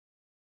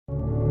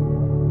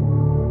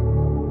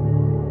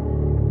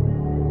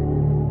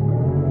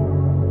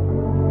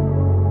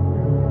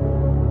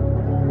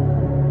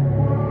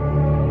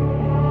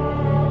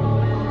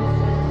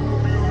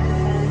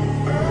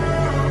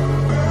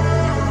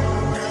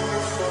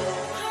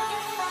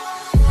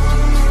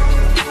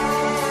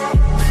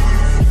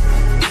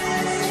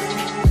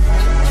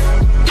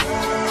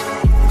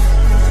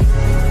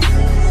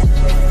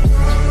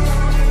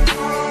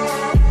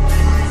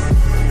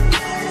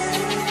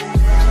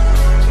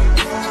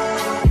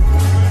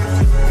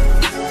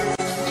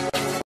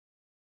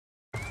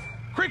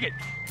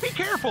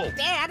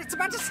wonderful. Dad, it's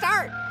about to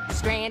start.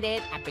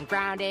 Stranded, I've been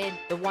grounded.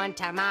 The one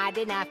time I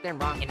did nothing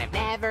wrong, and I've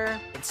never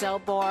been so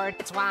bored.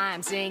 That's why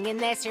I'm singing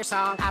this here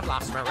song. I've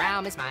lost my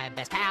realm, is my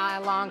best pal. I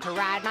long to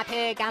ride my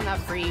pig on the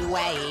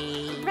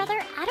freeway.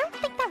 Brother, I don't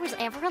think that was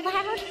ever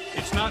allowed.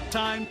 It's not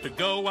time to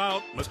go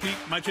out. Must keep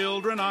my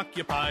children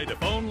occupied.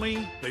 If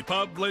only they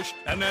publish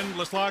an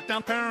endless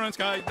lockdown parent's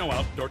guide. No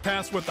outdoor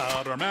tasks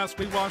without our mask.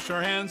 We wash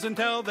our hands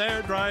until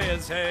they're dry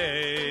as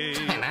hay.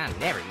 And I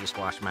never used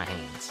to wash my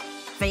hands.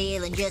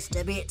 Feeling just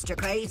a bit stir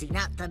crazy,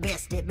 not the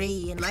best at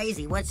being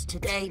lazy. What's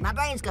today? My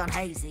brain's gone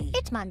hazy.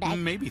 It's Monday.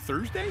 Maybe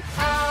Thursday?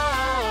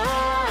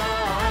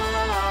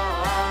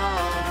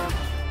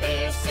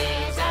 This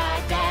is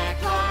a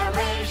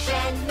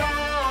declaration. No,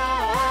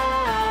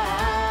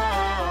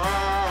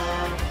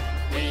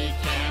 we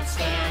can't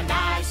stand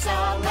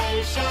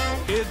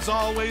isolation. Kids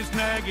always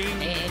nagging.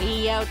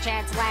 Video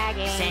chat's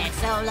lagging. Said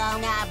so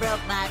long I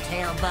broke my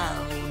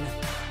tailbone.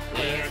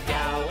 We're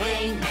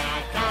going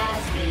mad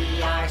 'cause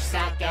we are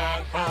stuck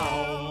at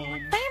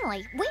home.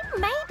 Family, we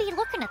may be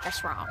looking at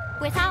this wrong.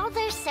 With all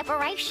this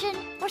separation,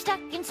 we're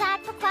stuck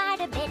inside for quite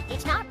a bit.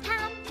 It's not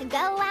time to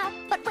go out,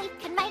 but we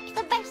can make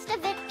the best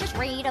of it. Just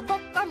read a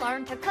book or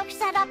learn to cook,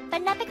 set up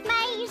an epic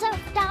maze of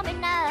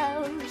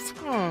dominoes.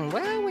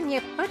 Well, when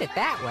you put it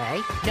that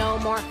way, no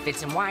more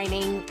fits and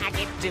whining. I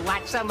get to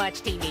watch so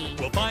much TV.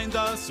 We'll find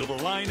the silver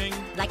lining.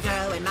 Like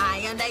throwing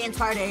my dance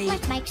party.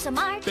 Let's make some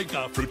art. Big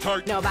fruit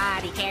tart.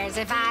 Nobody cares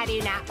if I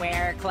do not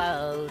wear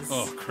clothes.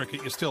 Oh,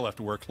 Cricket, you still have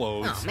to wear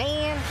clothes. Oh,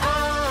 man.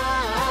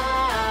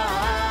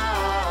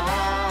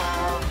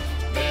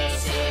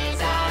 This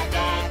is a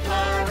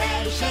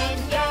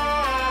declaration,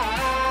 yeah.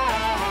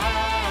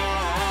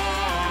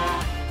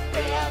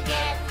 We'll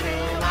get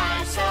through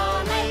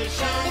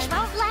isolation. This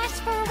won't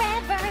last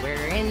forever.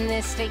 We're in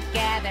this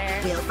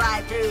together. We'll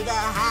fight through the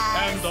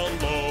highs And the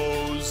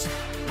lows.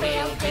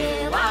 We'll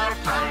do our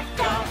part,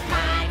 don't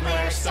mind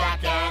we're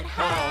stuck at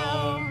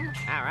home.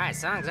 All right,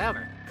 song's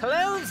over.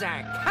 Clothes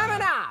are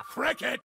coming off. Cricket!